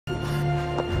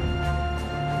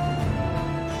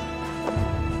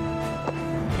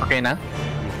Okay na?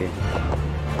 Okay.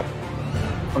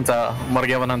 Unsa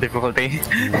marga man ang difficulty?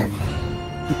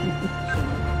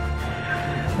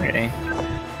 Okay.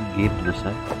 Game na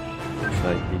sa.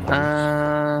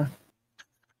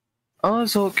 Oh,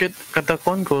 so kada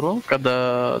kon ko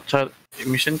kada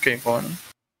mission kay kon.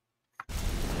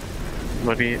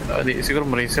 Bari di siguro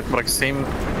ma-reset para same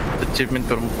achievement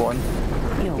pero mo kon.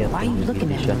 Yo, why are you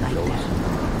looking at me like that?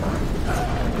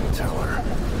 Tell her.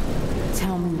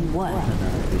 Tell me what?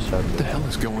 What the hell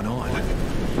is going on?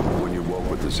 When you woke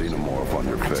with the xenomorph on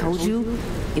your face. I told you,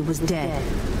 it was dead.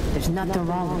 There's nothing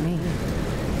wrong with me.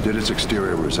 Did its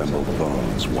exterior resemble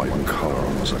bones, white in color,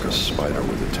 almost like a spider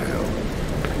with a tail?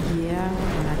 Yeah,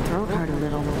 my throat hurt a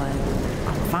little, but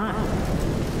I'm fine.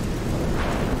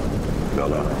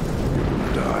 Bella, you're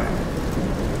gonna die.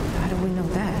 How do we know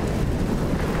that?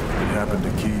 It happened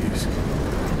to Keys.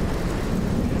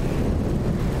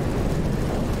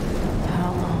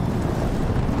 How long?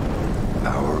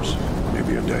 Hours,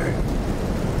 maybe a day.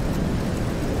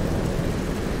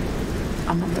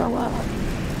 I'm gonna throw up.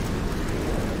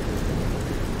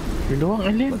 Doang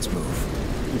alien. Let's move.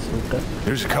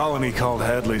 There's a colony called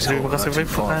Hadley's Home not too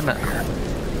far from here.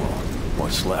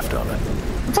 What's left of it?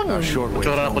 Our short way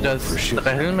for ship.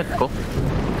 Naka-helmet ko.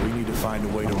 We need to find a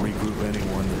way to regroup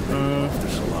anyone that made it off the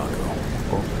Sulaco.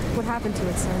 What happened to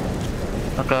it, sir?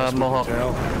 Naka-mohawk.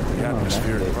 The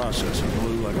atmospheric processing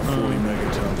blew like a 40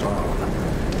 megaton bomb.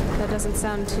 That doesn't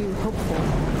sound too hopeful.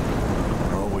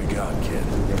 All we got, kid.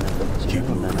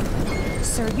 Keep moving.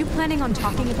 Sir, are you planning on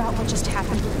talking about what just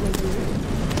happened with Wayland?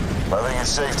 I think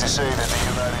it's safe to say that the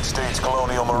United States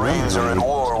Colonial Marines are at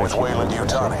war with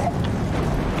Weyland-Yutani.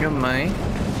 Gamay.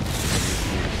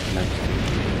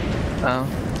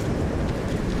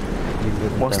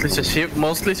 Mostly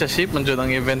sa ship man jud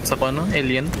ang event sa kuno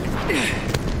alien.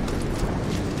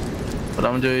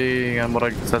 Wala man jud nga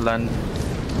murag sa land.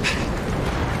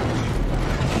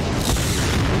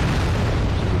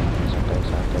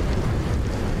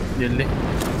 Yun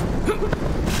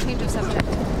Change of subject.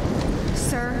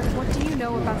 Sir, what do you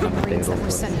know about the Marines that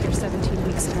were sent here 17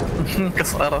 weeks ago?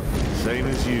 Kasara. Same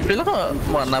as you. Pila ka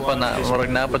napa na murag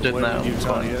napa jud na.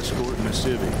 Weyland-Yutani escort in the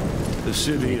civvy. The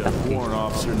civvy, a warrant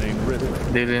officer named Ripley.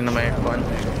 Dili na may kon.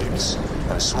 And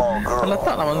a small girl.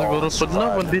 Halata naman siguro pud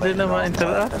na kung dili na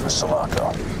ma-interact. In the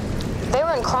Sulaco. They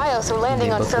were in cryo through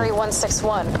landing on Ferry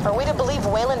 161. Are we to believe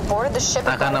Weyland boarded the ship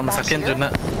and brought it back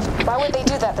here? Why would they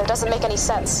do that? That doesn't make any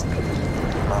sense.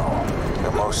 No,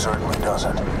 it most certainly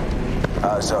doesn't.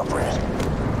 Eyes up, Reed.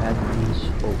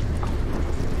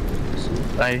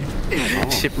 Ay,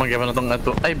 ship magyaman na tong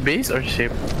ato. Ay, base or ship?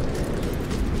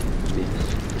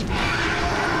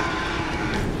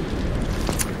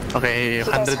 Okay,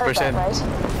 100%.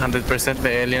 100% na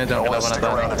alien na dyan ang kalaban na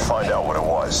tayo. And find out what it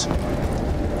was.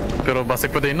 Pero basic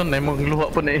pa din nun, na yung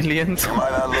luha po na aliens. It might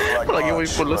not look like Palagi mo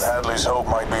much, yung pulos. but Hadley's hope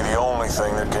might be the only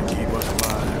thing that can keep us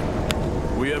alive.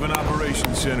 We have an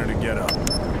operations center to get up.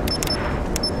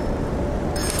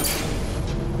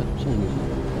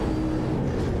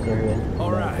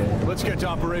 All right, let's get to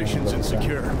operations and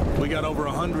secure. We got over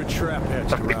 100 trap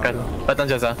heads to round Tactical. up. Ba't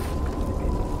nandiyan sa?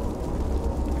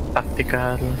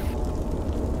 Tactical.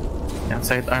 Yan,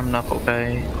 sidearm na ako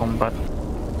kay combat.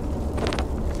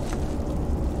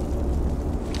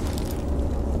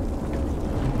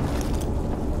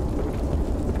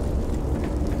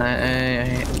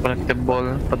 Ay,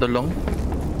 collectible padulong.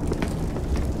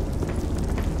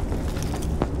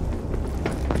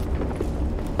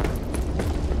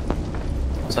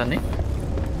 Saan eh?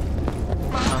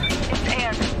 Mom, it's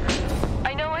Anne.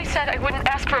 I know I said I wouldn't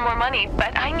ask for more money,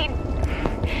 but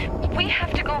we have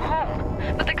to go home.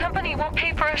 But the company won't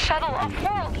pay for a shuttle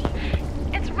off-world.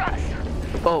 It's Russ.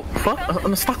 Oh, fuck?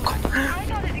 Na-stuck ko. I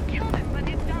thought it had killed him, but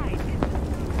it died.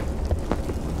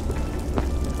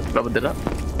 Wala ba dila?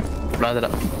 Wala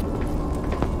dila.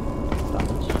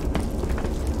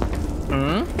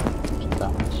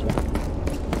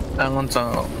 Angon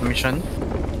sa mission.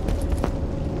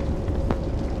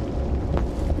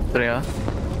 Tria.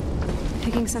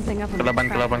 Picking something up. Kalaban.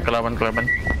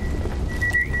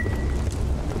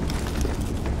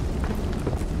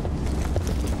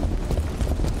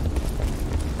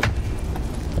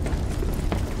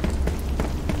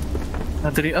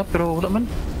 Nadiri up pero wala man.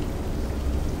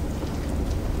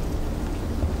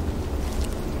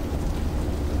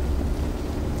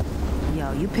 Yo,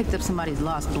 you picked up somebody's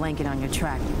lost blanket on your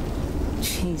track.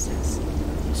 Jesus.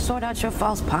 Sort out your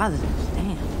false positives.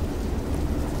 Damn.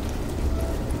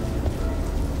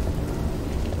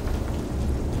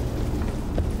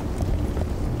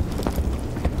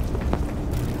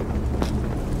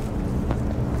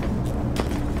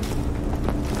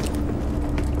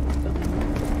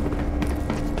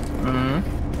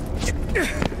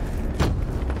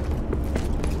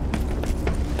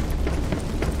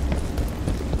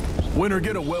 Winter,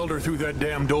 get a welder through that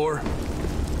damn door.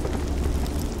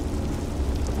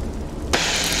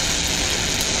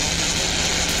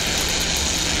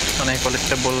 Ano yung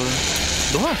collectible?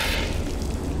 Duha.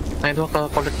 Ay, duha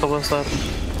ka collectible sa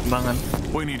bangan.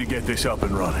 We need to get this up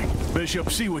and running.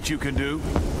 Bishop, see what you can do.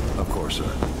 Of course,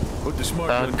 sir. Put the smart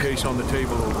gun case on the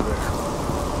table over there.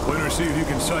 Winter, see if you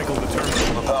can cycle the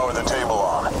turntable. Power the table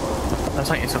on.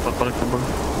 Nasaan isa pa collectible?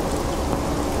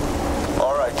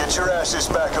 Alright, get your asses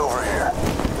back over here.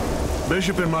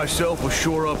 Bishop and myself will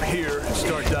shore up here and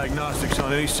start diagnostics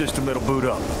on any system that'll boot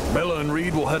up. Bella and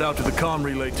Reed will head out to the comm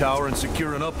relay tower and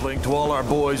secure an uplink to all our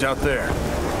boys out there.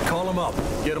 Call them up.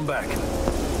 Get them back.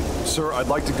 Sir, I'd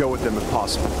like to go with them if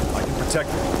possible. I can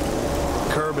protect them.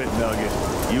 Curb it, Nugget.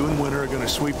 You and Winter are going to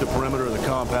sweep the perimeter of the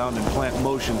compound and plant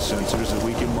motion sensors that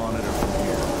we can monitor from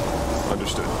here.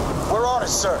 Understood. We're on it,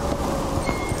 sir.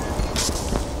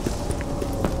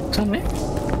 Saan eh?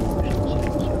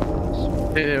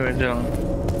 Wait lang.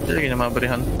 Sige na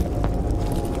mabarihan.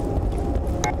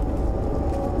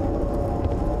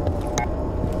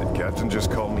 Did Captain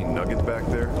just call me Nugget back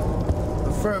there?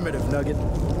 Affirmative, Nugget.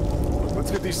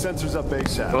 Let's get these sensors up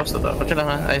ASAP. Basta dapat siya lang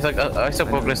ha. Ay sa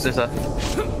progress this ha.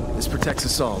 This protects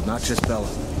us all, not just Bella.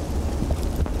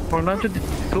 Or not just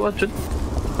two at just.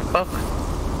 Fuck.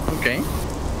 Okay.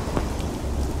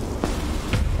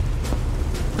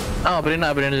 Abri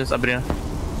na just abri na.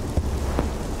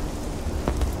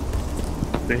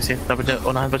 Sige, dapat dyan,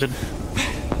 unahan pa dyan.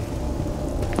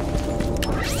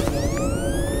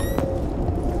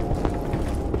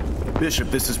 Bishop,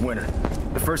 this is Winter.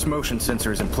 The first motion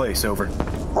sensor is in place, over.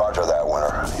 Roger that,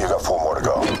 Winter. You got 4 more to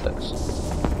go.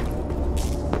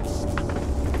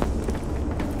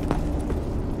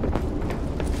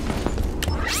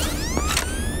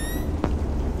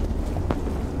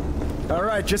 All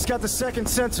right, just got the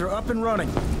second sensor up and running.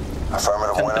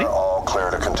 Affirmative, Winter. All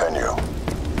clear to continue.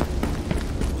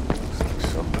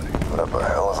 Put up a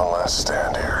hell of a last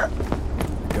stand here.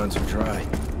 Guns are dry.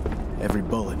 Every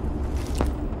bullet.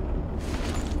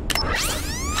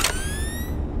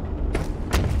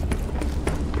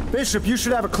 Bishop, you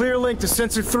should have a clear link to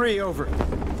Sensor 3, over.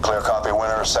 Clear copy,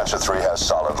 Winter. Sensor 3 has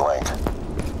solid link.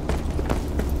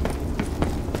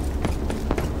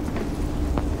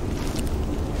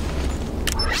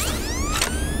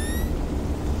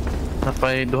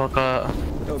 Napay duha ka.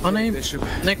 Ano yung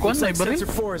Nekwan na ibaril?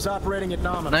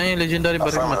 Na yung legendary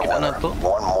baril makita na to. 1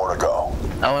 more to go.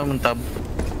 Away mong tab.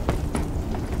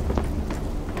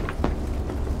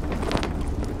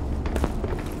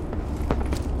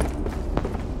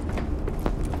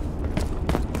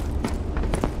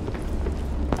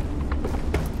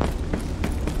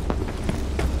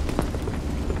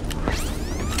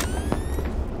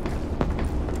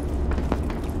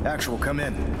 Actual, come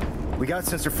in. We got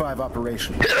Sensor 5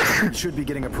 operational. We should be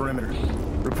getting a perimeter.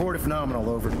 Report if nominal,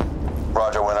 over.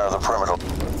 Roger, Winter, the perimeter.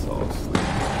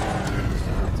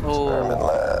 Experiment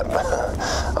lab.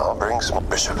 I'll bring some...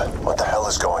 Bishop, what the hell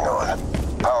is going on?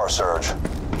 Power surge.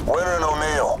 Winter and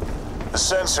O'Neill. The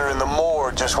sensor in the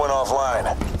morgue just went offline.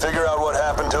 Figure out what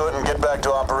happened to it and get back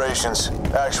to operations.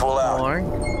 Actual out.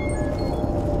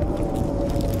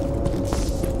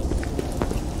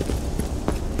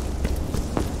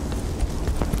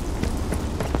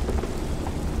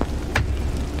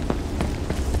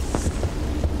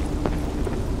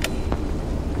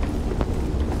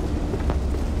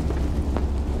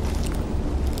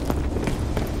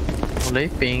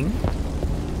 Ping.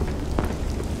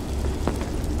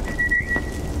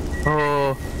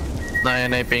 Oh,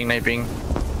 naiping.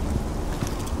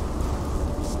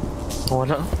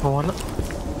 Wala.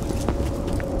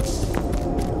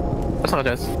 Asa ka,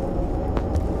 Jess?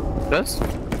 Jess?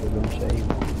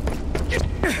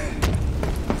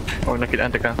 Oh,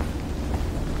 nakilante ka.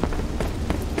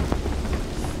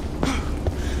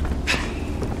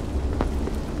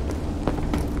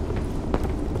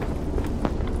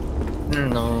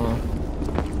 No.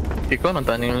 Ikaw nang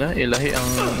taning nila ilahi ang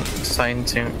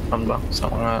signs yung ba sa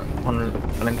mga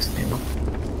online nimo.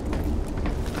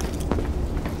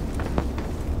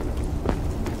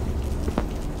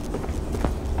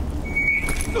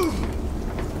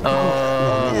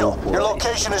 Your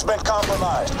location has been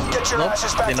compromised. Get your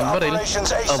asses back to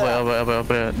operations ASAP.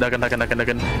 Abay.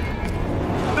 Dagan.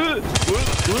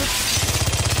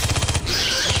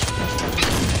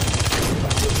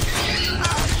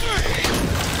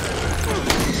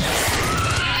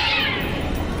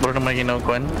 Bro naman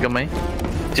ginagawan, gamay.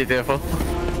 GTFO.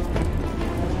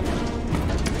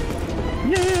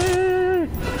 Yay!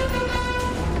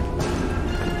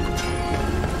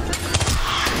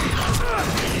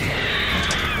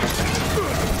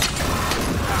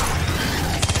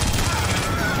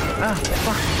 Ah.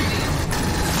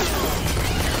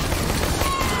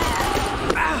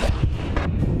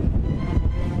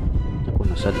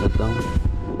 Salad lang.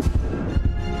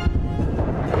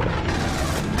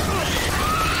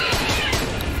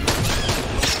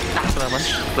 Salamat.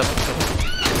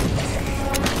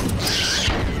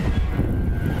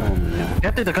 Oh no.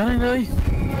 Kati, daganan na ay.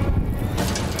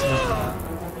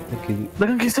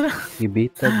 Dagang kisa na.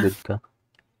 Gibita, good ka.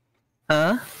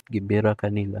 Ha? Gibira ka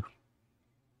nila.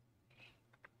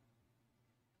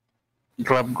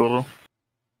 Club ko.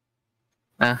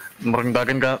 Marang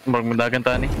dagan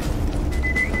ta ni.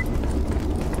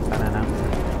 Para na.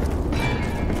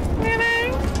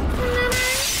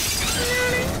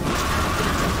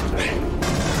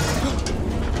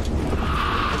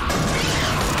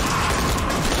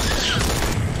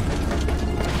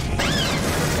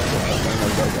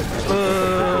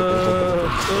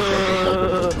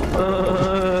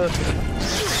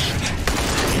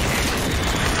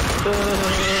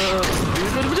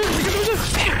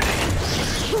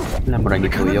 Maragi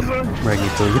tuyok.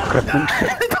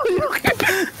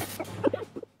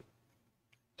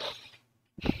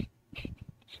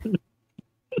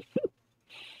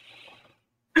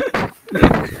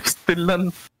 Still lang.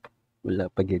 Wala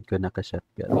pagid ko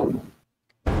naka-shotgun.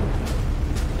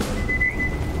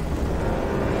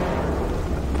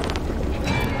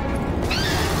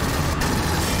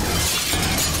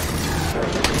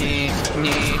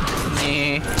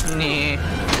 Ni.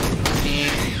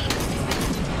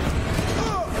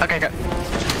 Okay.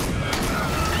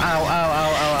 Ow.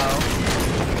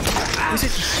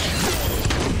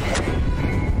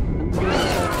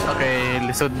 Okay,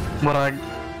 lisod. Marag.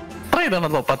 Try na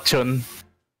to, patyon.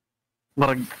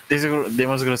 Marag, di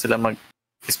mo siguro sila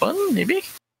mag-spawn, maybe?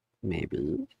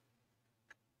 Maybe.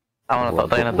 Ako na to,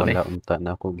 tayo na to eh. Wala unta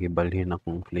na ako gibalhin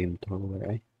akong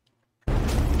flamethrower ay.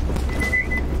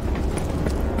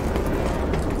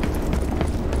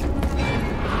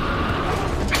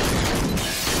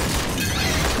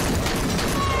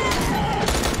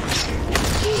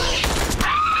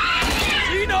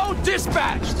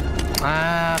 Dispatched!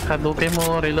 Kaduke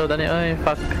mo, reload ani. Ay,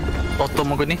 fuck. Auto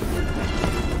mo guni.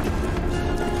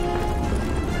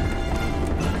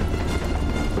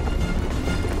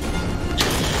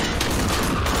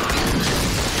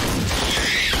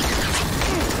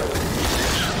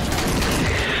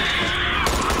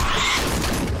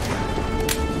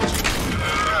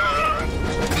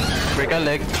 Break a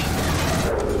leg.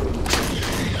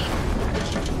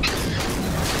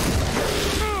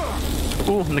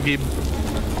 Nag-give.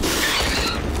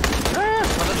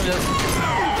 Wala to dyan.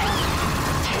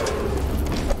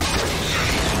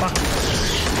 Fuck.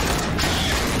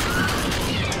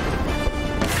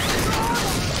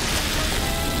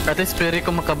 At least pwede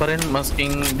ko makabarin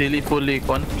masking dili fully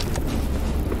kon.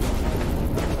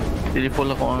 Dili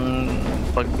full ako ang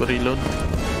pag-reload.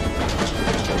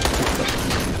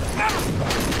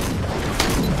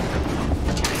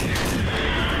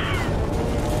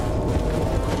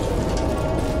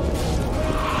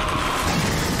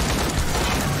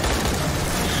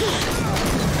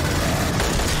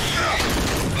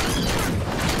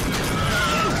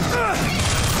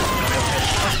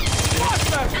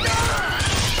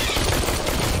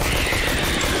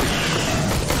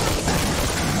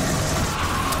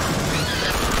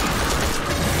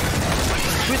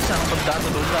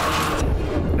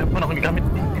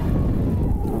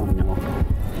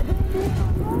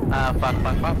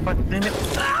 Fuck, damn it.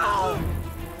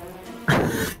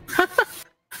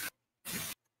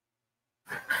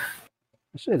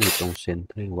 Kasi ditong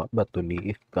sentry, wa ba to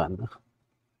liif ka na?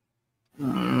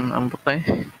 Ang putay.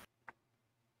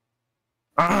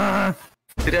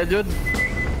 Tiri ajud.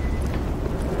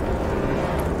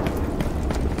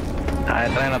 Try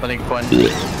na tanig kuan.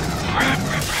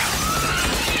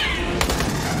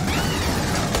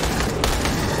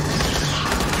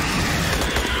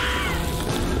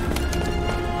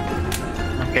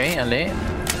 Okay, ali.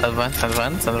 Advance.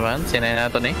 Sinayin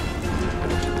na ito ni.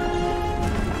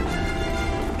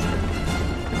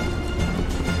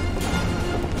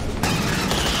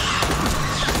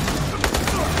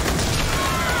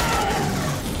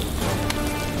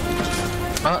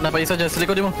 Napaisa dyan sa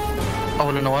likod mo.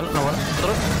 Nawala.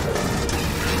 Terus.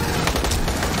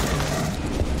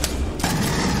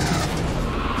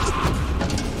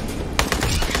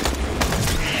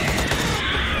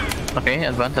 Okay,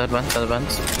 advance.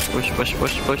 Push.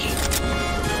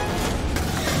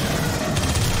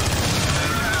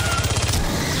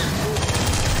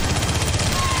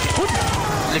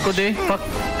 Likod eh, fuck.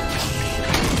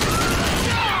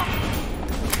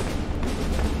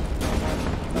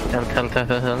 Health.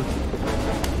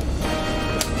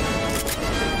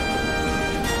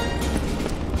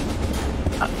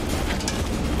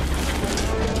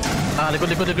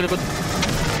 Likod.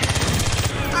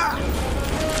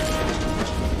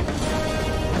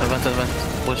 Advance.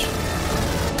 Push.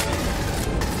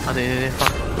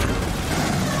 Fuck.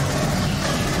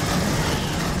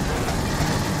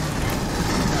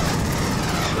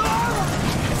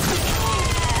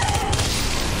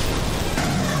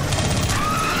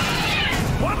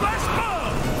 One last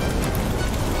move!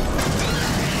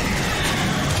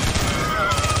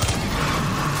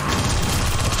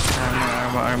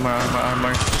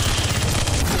 Armor.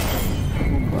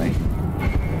 Oh boy.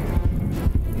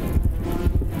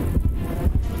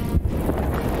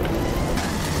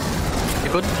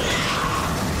 Good.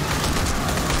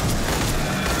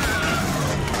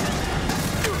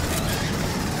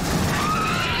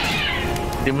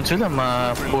 Di mo sila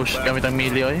ma-push gamit ang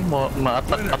melee oy.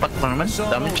 Ma-attack mo naman.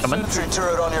 Damage naman. Sentry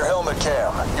turret on your helmet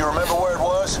cam. You remember where it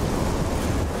was?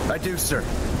 I do, sir.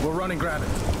 We'll run and grab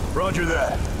it. Roger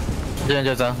that.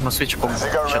 Diyan sa. Ma-switch ko. I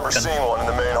think I remember seeing one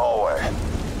in the main hallway.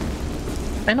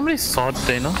 Ay naman yung sword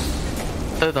eh, no?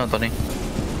 Ito na ito ni.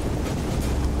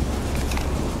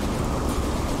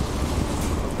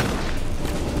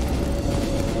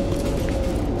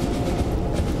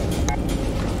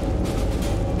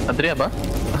 Adria ba?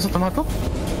 Asa tama to?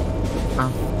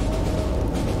 Ah.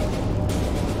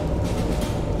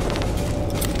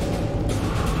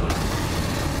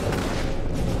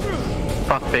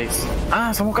 Fuck face.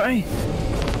 Ah, sa mukha eh.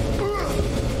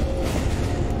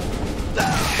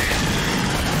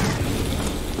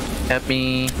 Help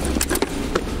me.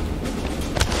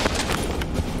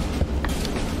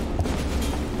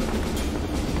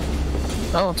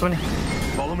 Oh, it's funny.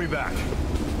 Follow me back.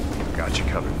 Got you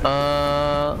covered.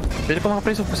 Pwede ko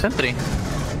makaplace of sentry.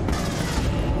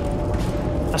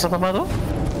 Asa tama to?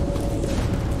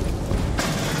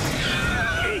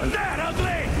 Eat that,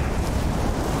 ugly!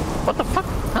 What the fuck?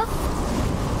 Huh?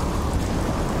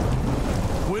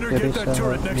 Winner, get that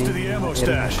turret next to the ammo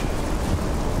stash.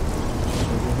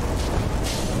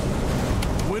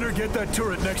 Winner, get that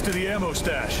turret next to the ammo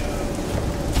stash.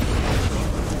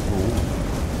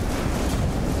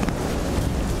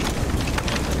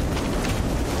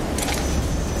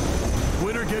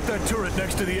 Winner, get that turret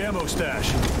next to the ammo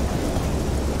stash.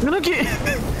 Look at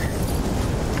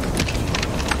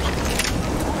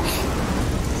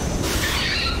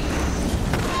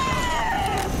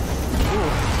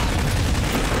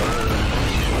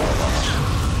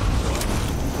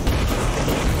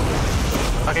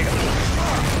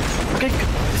Okay,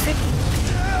 sit.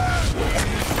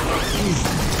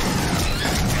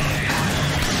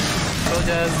 Go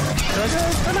Jazz.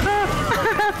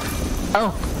 Oh.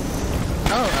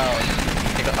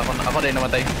 Ako din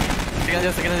namatay. Sige na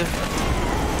Jazz.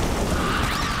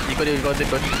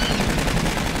 Ikot.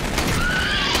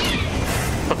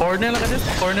 Pa-corner lang ka Jazz.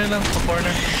 Pa-corner.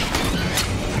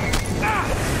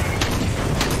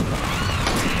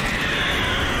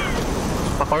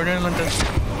 Pa-corner lang Jazz.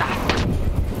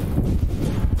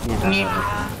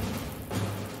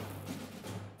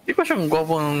 Di ba siyang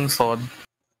gwapong sword?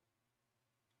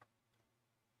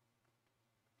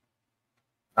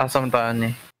 Asam taan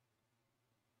eh.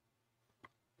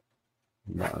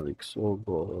 Balik so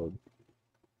good.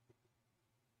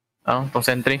 Tong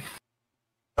sentry.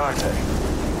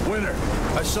 Winner,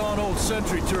 I saw an old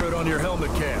sentry turret on your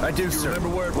helmet cam. I do, sir. Remember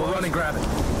where it was? We'll run and grab it.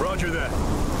 Roger that.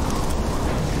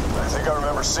 I think I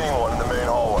remember seeing one in the main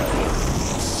hallway.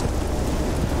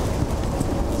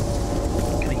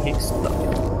 Stop.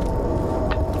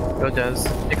 Go Jazz.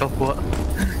 Ikaw po.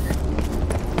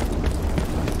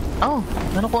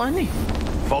 Nanukuhaan eh.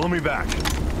 Follow me back.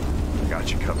 Got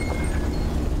you covered.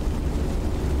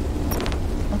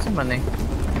 Nasaan man eh?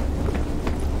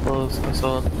 Pulse,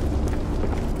 assault.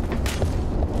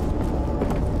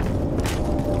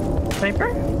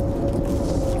 Sniper?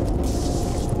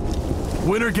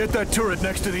 Winner, get that turret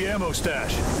next to the ammo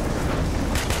stash.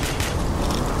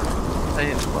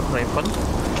 Ay, rifle?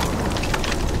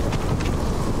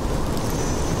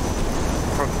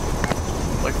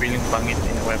 Like feeling pangit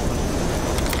in a weapon.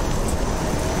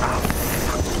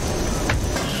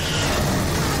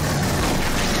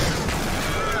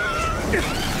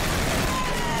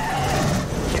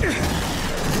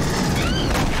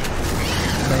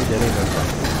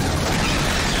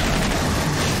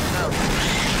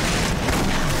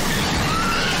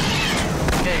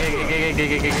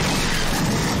 Okay.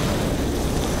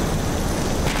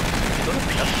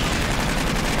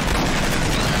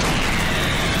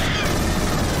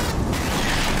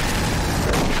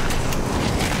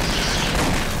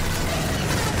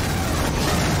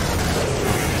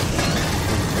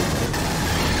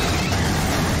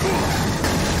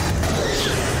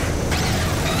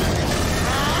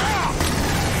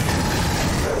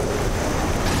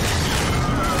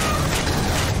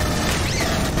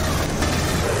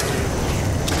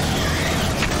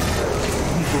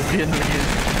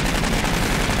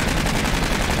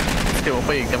 Di mo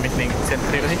pa gamit ng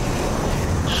sentry eh.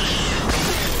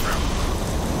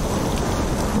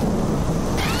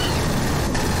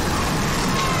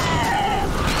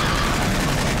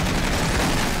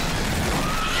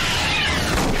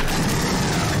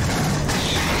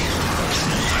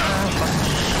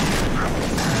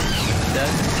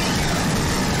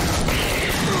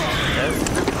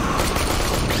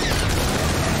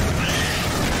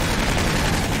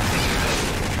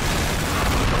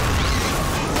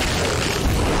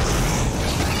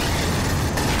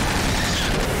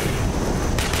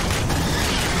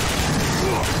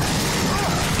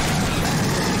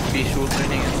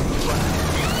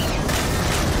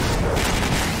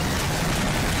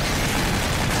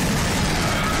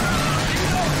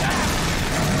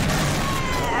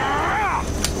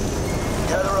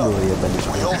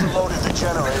 We overloaded the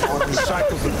generator when we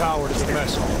Recycled the power to the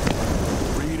vessel.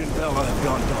 Reed and Bella have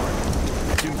gone dark.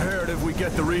 It's imperative we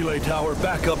get the relay tower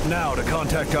back up now to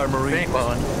contact our Marines.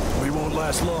 We won't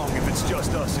last long if it's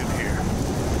just us in here.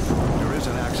 There is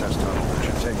an access tunnel that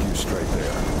should take you straight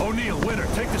there. O'Neill, Winter,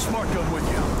 take the smart gun with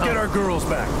you. Get our girls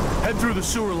back. Head through the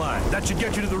sewer line. That should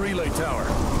get you to the relay tower.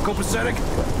 Copacetic?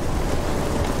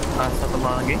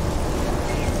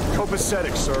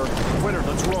 Copacetic, sir. Winter,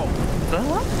 let's roll.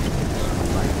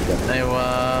 Ay,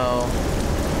 wow.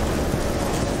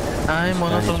 Ay,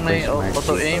 monotone na yung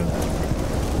auto-aim.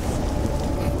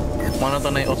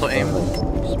 Monotone na yung auto-aim.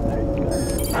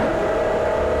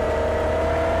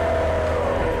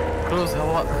 Close,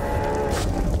 hawa.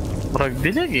 Brag,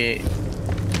 di lagi.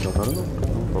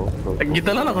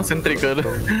 Kita lang akong centrical.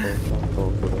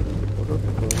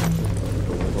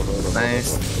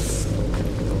 Nice.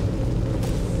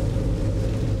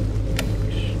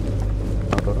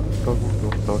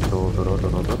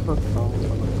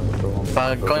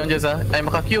 Pag kung dyan sa, ay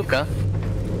maka-Q ka?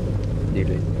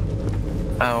 Dili.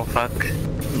 Oh fuck.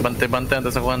 Bante-bante ang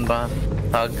sa kuwan ba?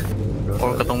 Tag.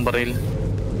 Or katong baril.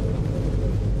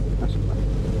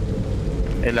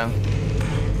 Ilang.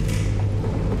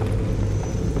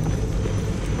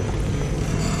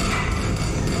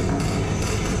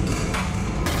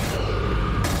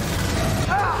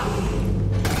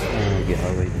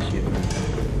 Giaway siya.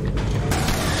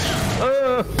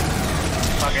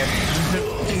 Bakit?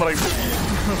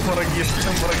 Marag yun.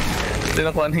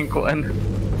 Tinakuan hingkuan.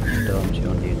 Down si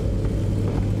O'Neill.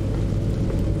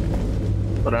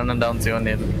 Parang nang down si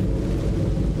O'Neill.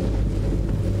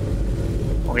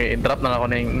 Okay, i-drop na ako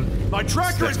na yung... My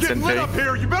tractor is getting lit up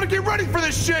here! You better get ready for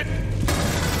this shit!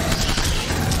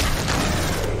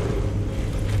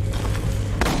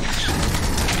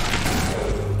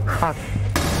 Fuck.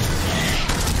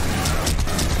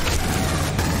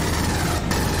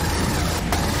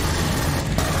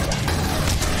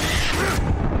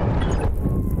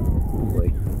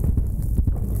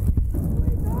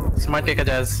 Smart ka,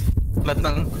 Jazz. Lahat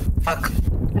ng... Fuck.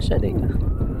 Nasaday ka.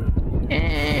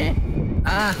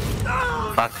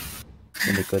 Fuck.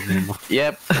 Sa likod mo.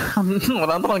 Yep.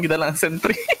 Wala na akong gidalang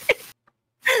sentry.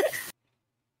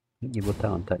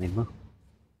 Gibutang ang tanin mo.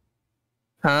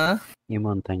 Ha?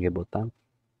 Imo ang tang gibutang.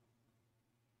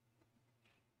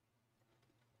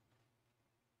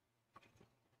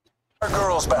 Our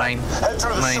girls back. Mine. Head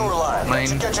through the sewer line. That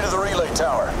should get you to the relay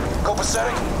tower.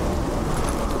 Copacetic?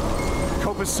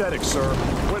 Copacetic, sir.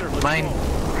 Winter, let's Mine.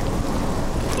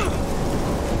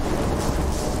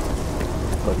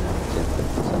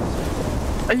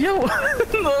 Ayaw!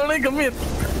 Wala na yung gamit.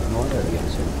 Wala lagi ang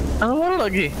sir. Ano wala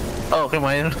lagi? Oh, okay,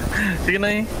 mine. Sige na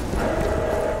eh.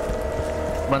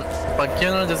 Pag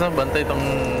yun na dyan sa bantay itong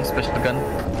special gun.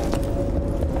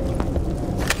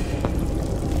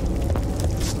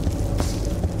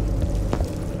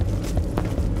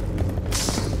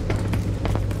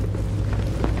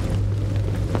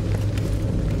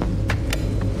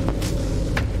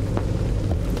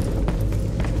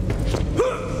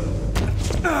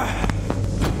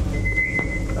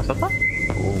 Nasa pa?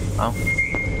 Oo. Oh.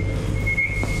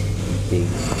 Okay.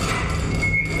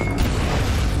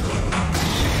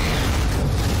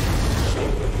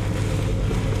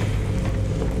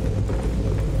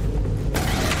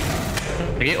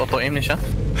 Sige, auto-aim na siya.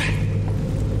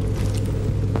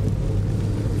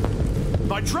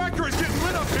 My tractor is getting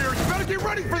lit up here! You better get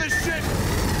ready for this shit!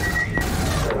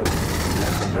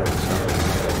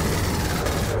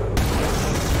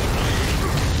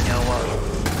 Yawa.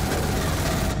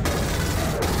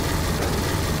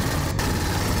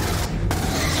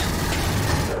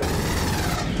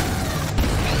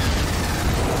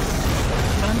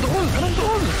 Kanang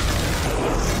doon!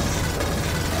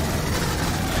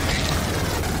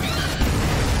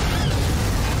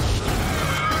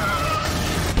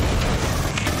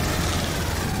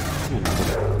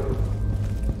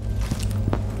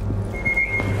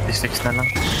 6 na lang.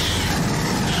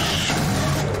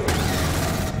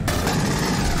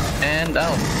 And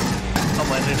out. Oh,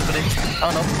 my replay.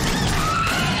 Oh no.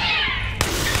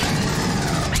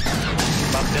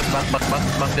 Back just back.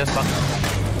 Back just back.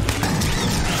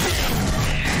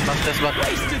 Back just back.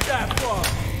 Wasted that far.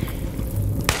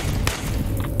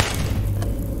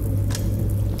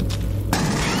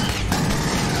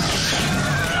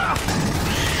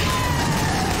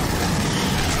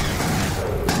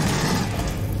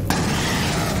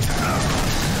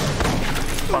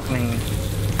 Fucking.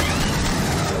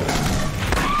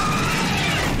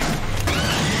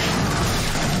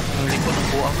 Ang likod ng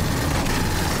buwak.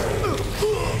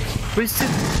 Wasted.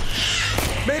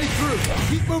 Made it through.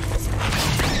 Keep moving.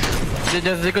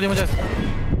 Just likod mo, just.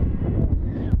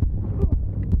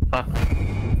 Fuck.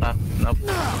 Nope.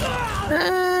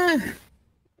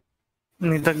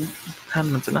 Nitaghan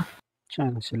man sila.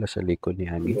 Saan sila sa likod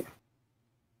ni Agi?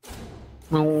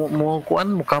 Mo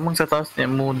kuan mo kamang sa taas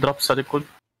niya, mo drop sa likod.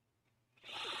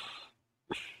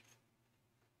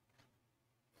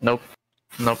 Nope.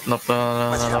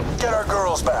 Get our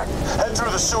girls back. Head through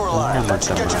the sewer line. That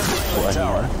should get you to the relay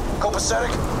tower.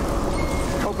 Copacetic?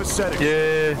 Copacetic.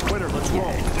 Yeah. Winner, let's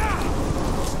roll.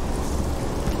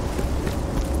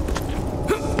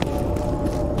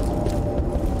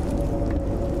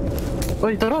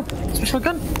 Uy, tara! Special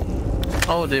gun!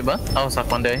 Oh, diba? Oh, sa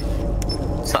kwan day.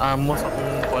 Sa amo, sa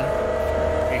kung kwan.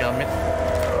 Gigamit.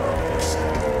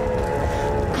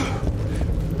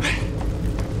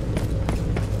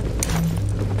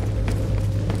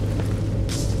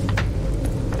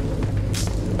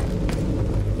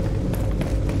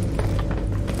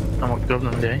 Mag-drop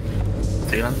na day.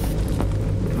 Sige lang.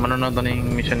 Manonood na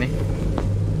yung mission eh.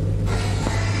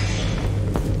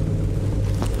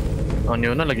 Oh,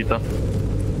 nyo na lagi to.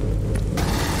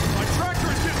 My tractor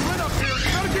is getting lit up here.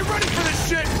 You gotta get ready for this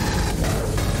shit.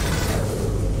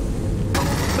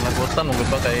 Kalagutan mo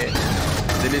ba kay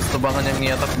dilis to ba kanyang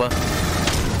i-attack ba?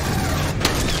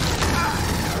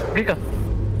 Okay ka.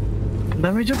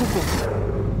 Dami dyan ko.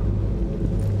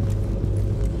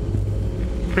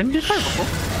 Friendly fire ko.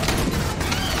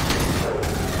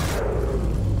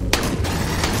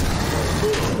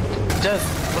 Just,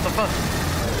 what the fuck?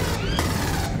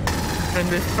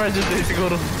 Friendly fire dyan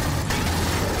siguro.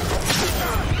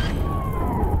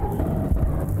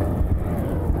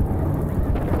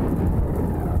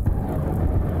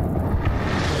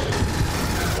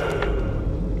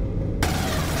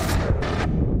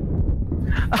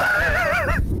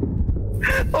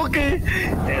 Okay,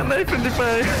 knife friendly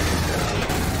fire.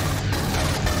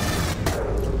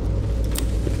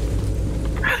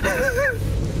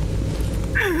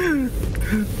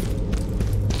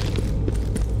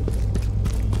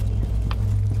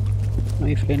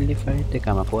 May friendly fire.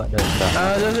 Teka, makuha daw ito.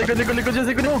 Just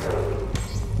ikot mo.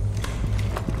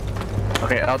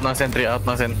 Okay, out na sentry,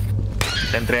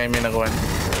 Sentry I mean nakuha.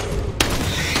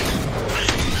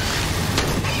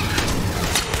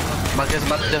 Back.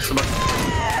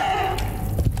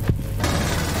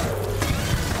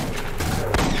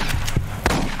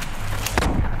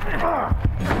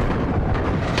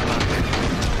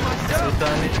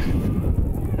 Sultan it.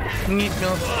 Ngit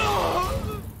nga.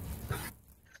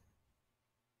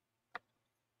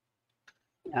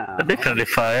 Definitely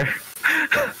fire.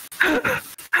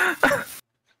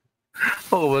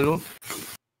 Walo.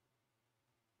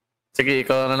 Sige,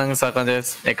 ikaw na lang sa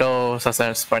contest. Ikaw sa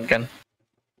spark kan.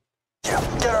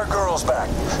 Get our girls back.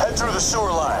 Head through the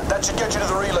sewer line. That should get you to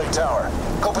the relay tower.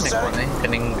 Copacetic?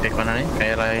 Kaning ikaw na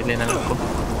kaya Riley na lang ko.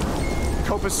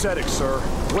 Copacetic, sir.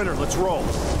 Winner, let's roll.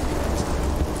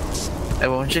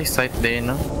 Ewan siya site din,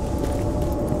 no?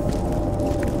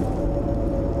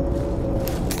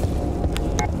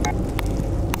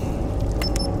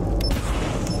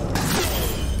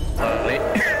 Sorry.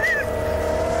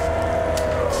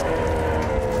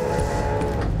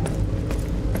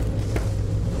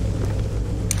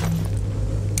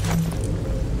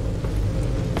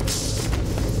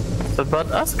 So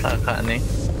about us kakani.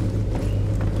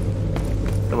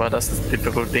 About us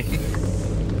difficulty.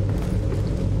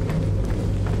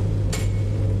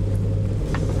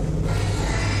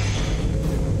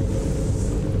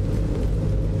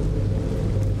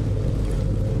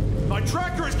 My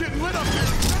tractor is getting lit up here.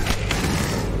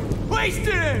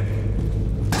 Wasted!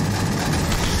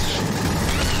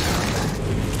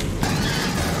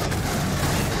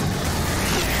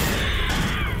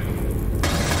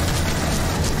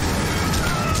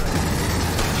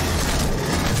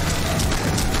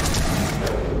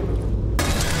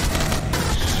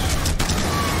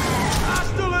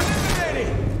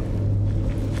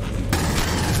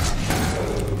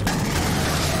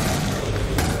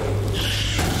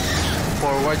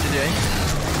 forward to the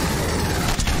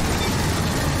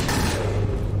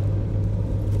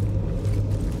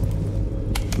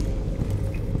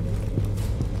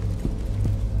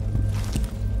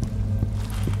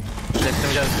left na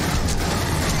dyan.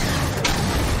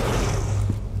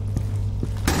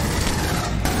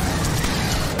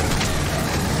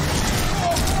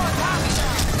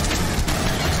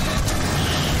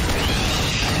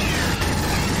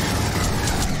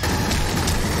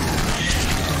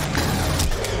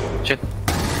 Shit.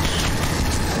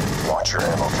 Watch your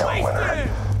ammo count, Winter.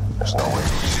 There's no way to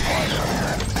resupply down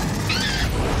here.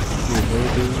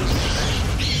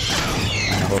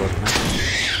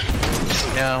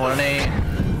 Yeah, wala na eh.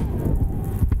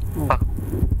 Fuck.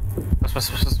 Pas.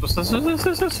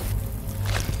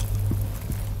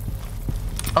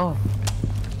 Oh.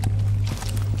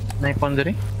 Naipon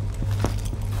diri?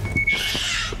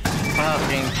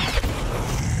 Fucking.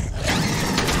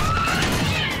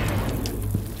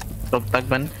 Tagtag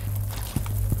man.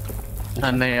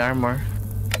 Anay armor.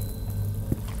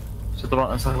 Sa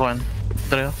tuwang sa kuwan.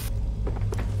 Dari oh.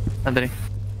 Dari.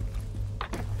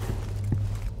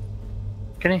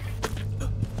 Kani.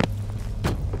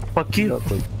 Fuck you.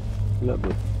 Wala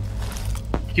bro.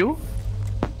 You?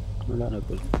 Wala na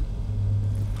bro.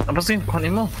 Apa sih?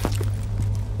 Kuhanin mo.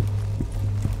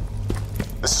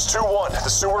 This is 2-1. The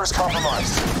sewer is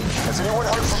compromised. Has anyone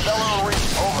heard from Bella or Reed?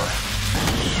 Over.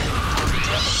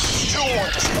 2-1.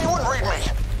 Does anyone read me?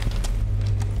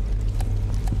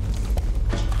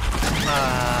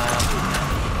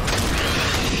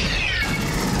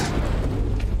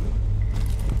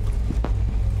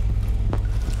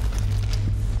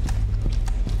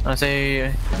 I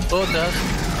say, oh, that.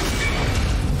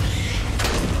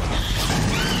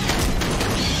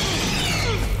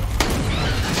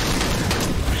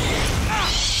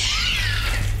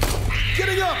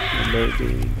 Getting up!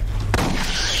 Loading.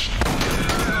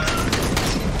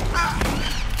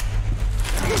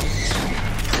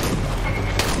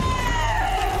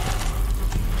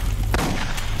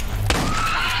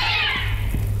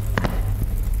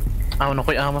 Ano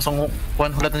ko'y amas ang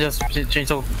kuhan. Hulat na dyan.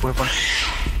 Change of weapon.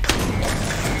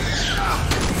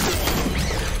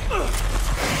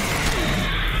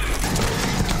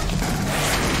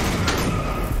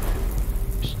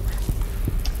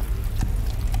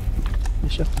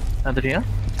 Adri ya?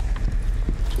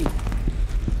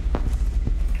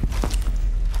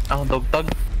 Dog tag.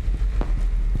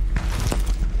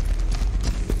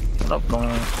 Sarap nung...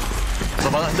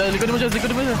 Likod mo siya,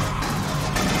 likod mo siya.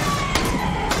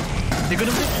 Likod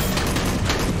mo siya.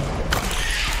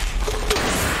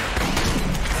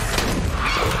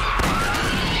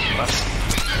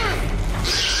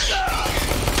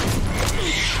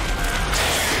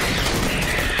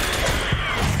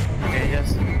 Okay, yes.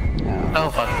 Oh,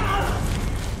 fuck.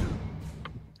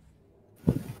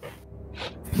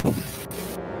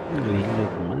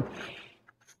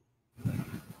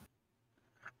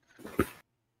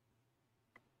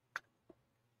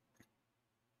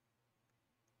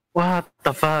 What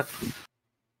the fuck?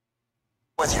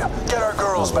 With you. Get our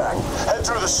girls back. Head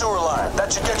through the sewer line.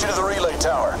 That should get you to the relay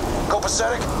tower.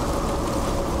 Copacetic?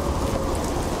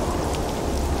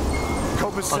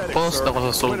 Copacetic, Pag-post ako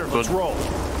sa soul good.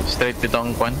 Straight dito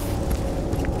ang kwan.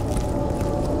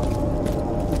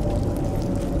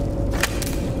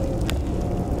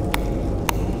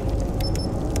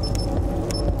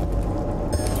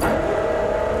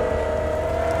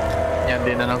 Yan,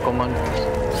 di na lang ko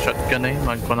mag-shotgun eh.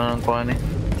 Mag-ko na lang kuhan eh.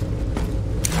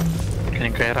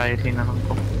 Kaning kay Riley na lang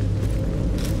ko.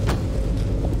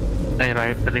 Ay,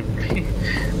 Riley.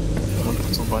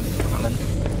 Mag-suban. Pangalan.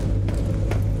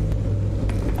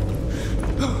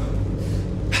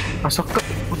 Asok ka!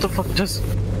 What the fuck, just...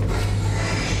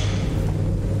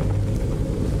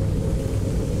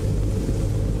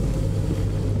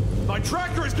 My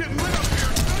tractor is getting lit up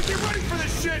here! Gotta get ready for this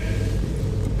shit!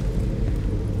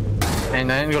 Ayun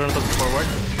na yun, gano'n na to forward.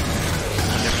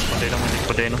 Patay lang, hindi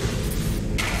patay no.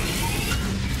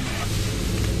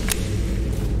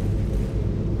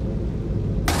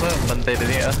 Well, bantay din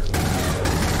niya.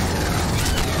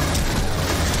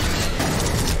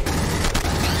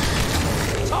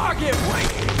 Target, wait!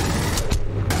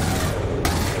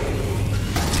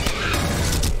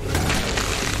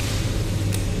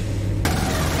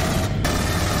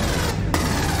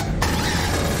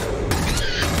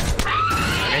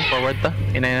 Okay, forward ta.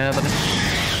 Inayin na natin.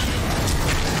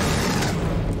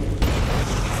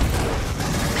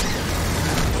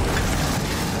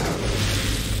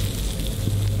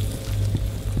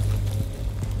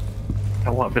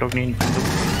 Kawa, pero ni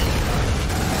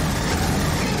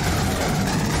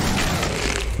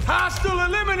Hostile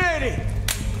eliminated!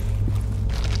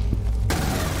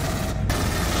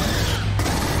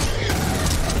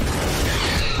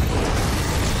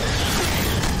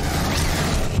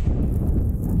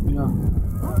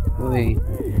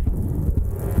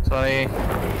 Sorry.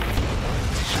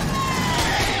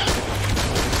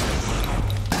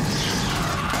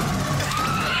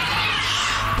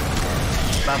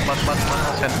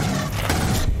 Bat.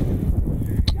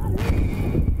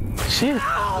 Shit.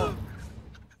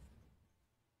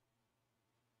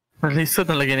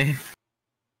 Nalisod na lagi ni.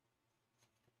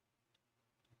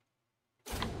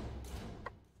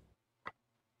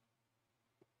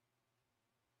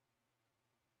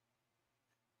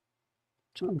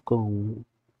 Saan kung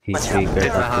i-trigger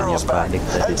natin yung panic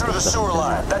na Head through the sewer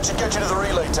line. That should get you to the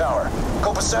relay tower.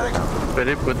 Copacetic?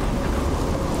 Very good.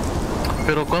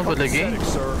 Pero kung pa lagi,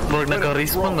 murag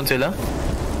naka-respawn man sila.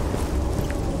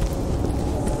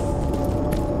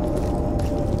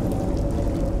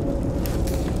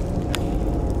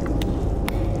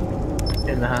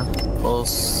 Yan na ha.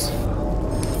 Pulse.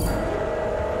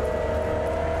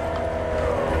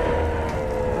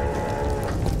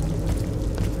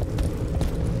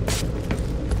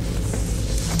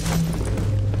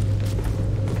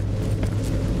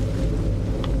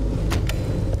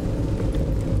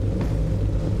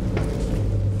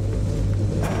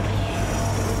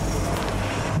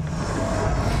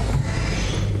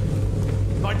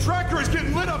 Tracker is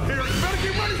getting lit up here. You better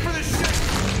get ready for this shit.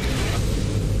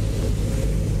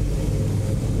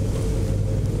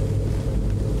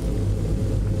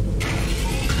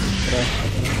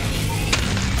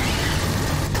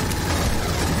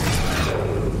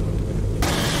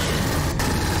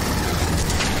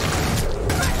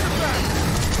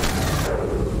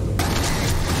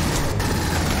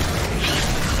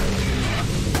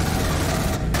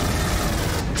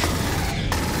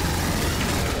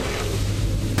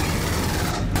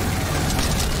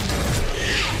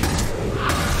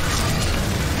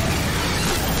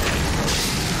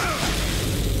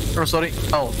 Oh, sorry.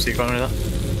 Oh, sí, con verdad.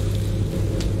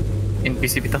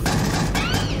 NPC pita.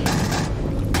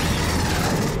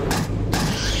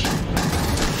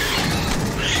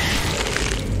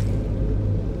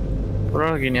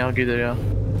 Bro, gini ako gitu ya.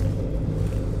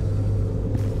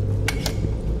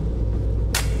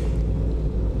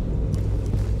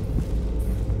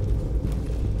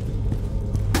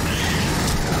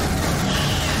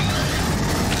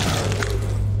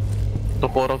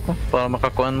 Tuporo ko para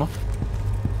makakuan mo.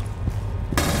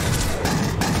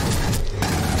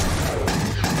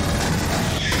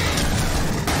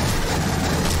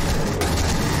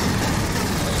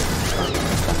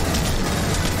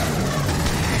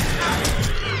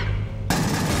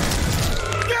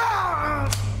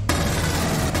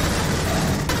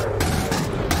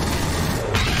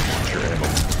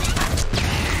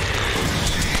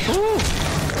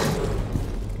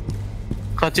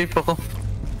 Ka-chip ako.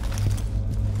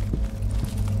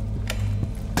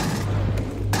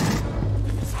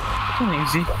 Ito na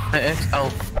easy. Ay, ow.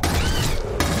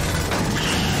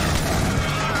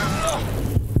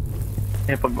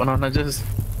 Eh, pag ano na just.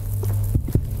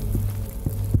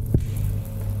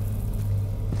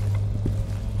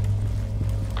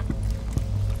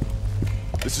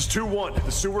 This is 2-1. The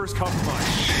sewer is compromised.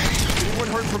 Anyone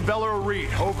heard from Bella or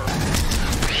Reed? Over.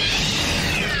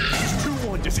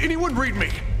 Does anyone read me?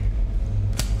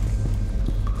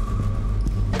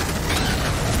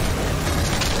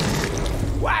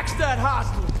 Wax that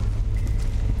hostile!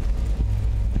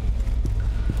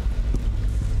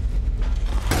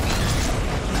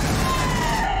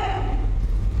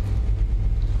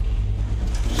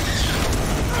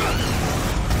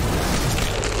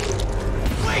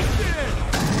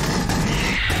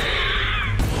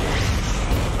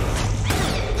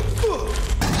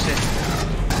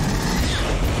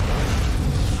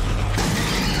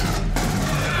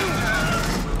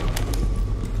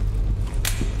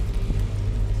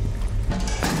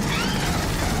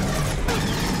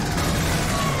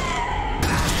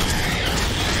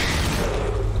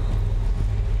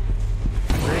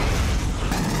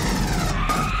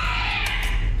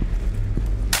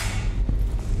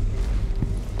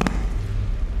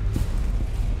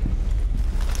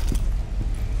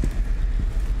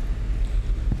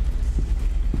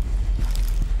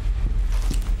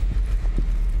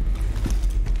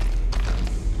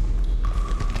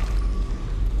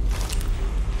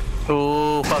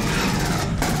 Oh, fuck.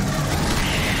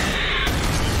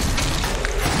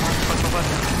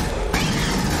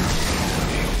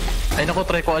 Ay, naku,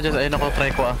 try ko aja. Ay, naku,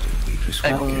 try ko ah.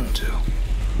 Ay, kung...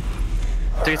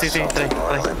 Sige, try.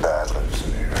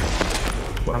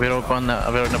 Averog ko na,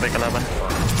 averog na pa yung kalaban.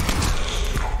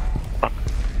 Fuck.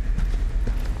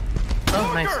 Oh,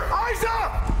 nice.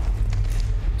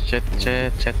 Shit.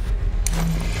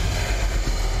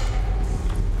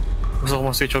 Gusto ko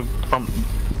mag-switch og pump.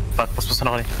 Fuck, paspasan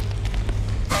ako rin.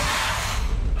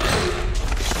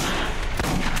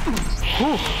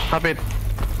 Kapit.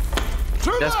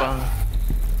 Yes, pang.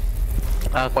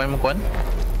 Kuha mo kuhan.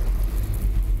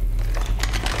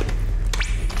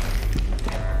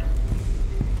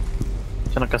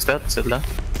 Siya nagka-stealth sila.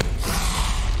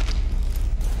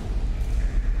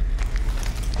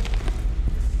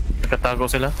 Nagkatago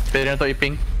sila. Pwede na ito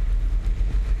iping.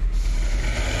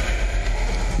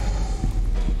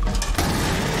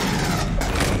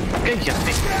 Okay,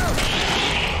 yati.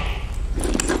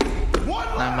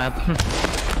 Namat.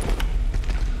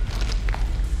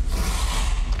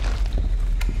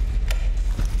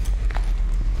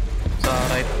 Sa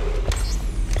right.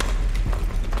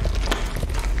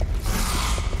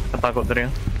 Takot rin.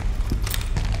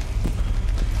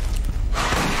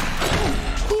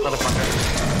 Motherfucker.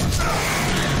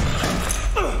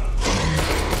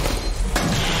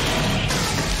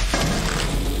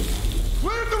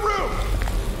 Clear the room!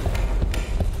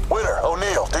 Winter,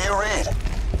 O'Neill, do you read?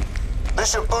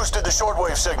 This ship boosted the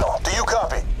shortwave signal. Do you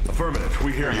copy? Affirmative,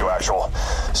 we hear you. Actual.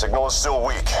 Signal is still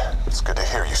weak. It's good to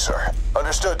hear you, sir.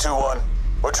 Understood, 2-1.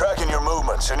 We're tracking your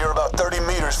movements, and you're about 30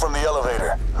 meters from the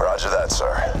elevator. Roger that,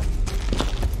 sir.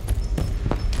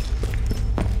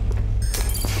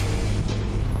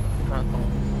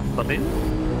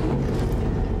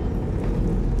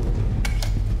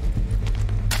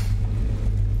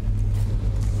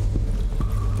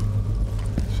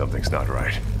 Something's not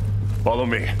right. Follow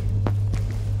me.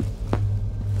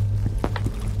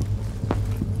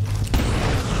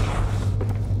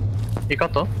 Ikaw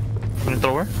to?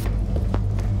 Thrower?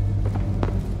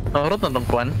 Naurot na tong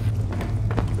kuhan?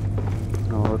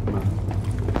 Naurot na.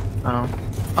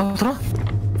 Ito na!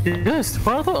 Yes!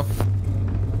 Para to!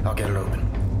 I'll get it open.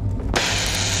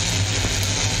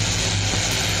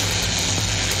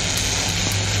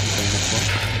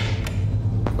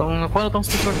 Kuha na tong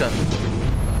sticker gun.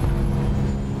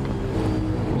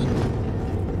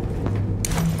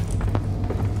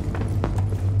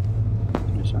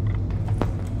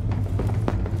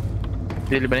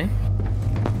 Dili ba ni?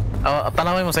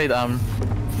 Tanawin mo side arm.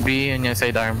 B yun yung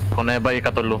side arm. Kung na ba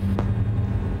ikatulo.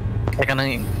 Ay ka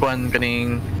nang kuhan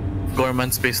kaning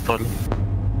Gorman's pistol.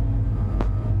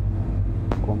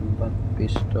 Combat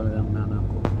pistol lang na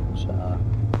ako sa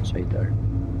side arm.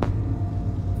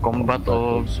 Combat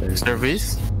o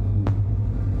service?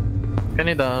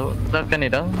 Kanida?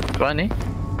 Kuha ni?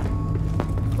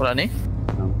 Wala ni?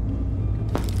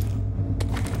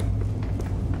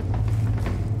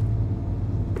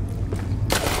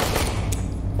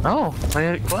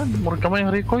 May kuhan. Murag ka may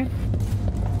recoil.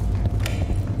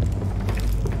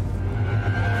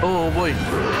 Oh boy.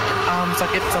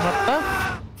 Sakit sa mata.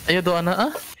 Ayaw doon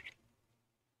na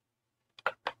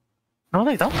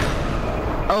Nawala ito?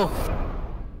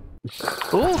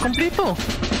 Kompleto.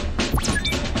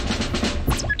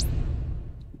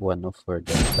 One of her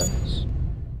attacks.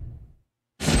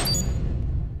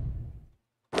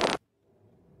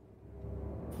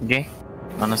 Okay.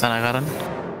 Ano sa nakaroon?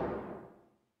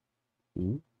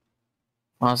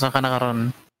 Ano sa ka nakaroon?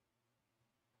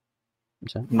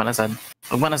 Manasad.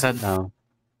 Huwag manasad.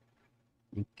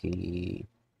 Okay.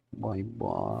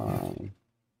 Bye-bye.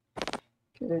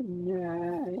 Good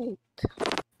night.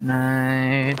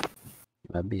 Night.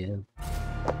 Love you.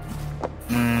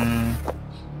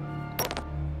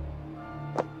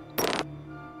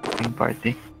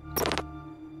 Party.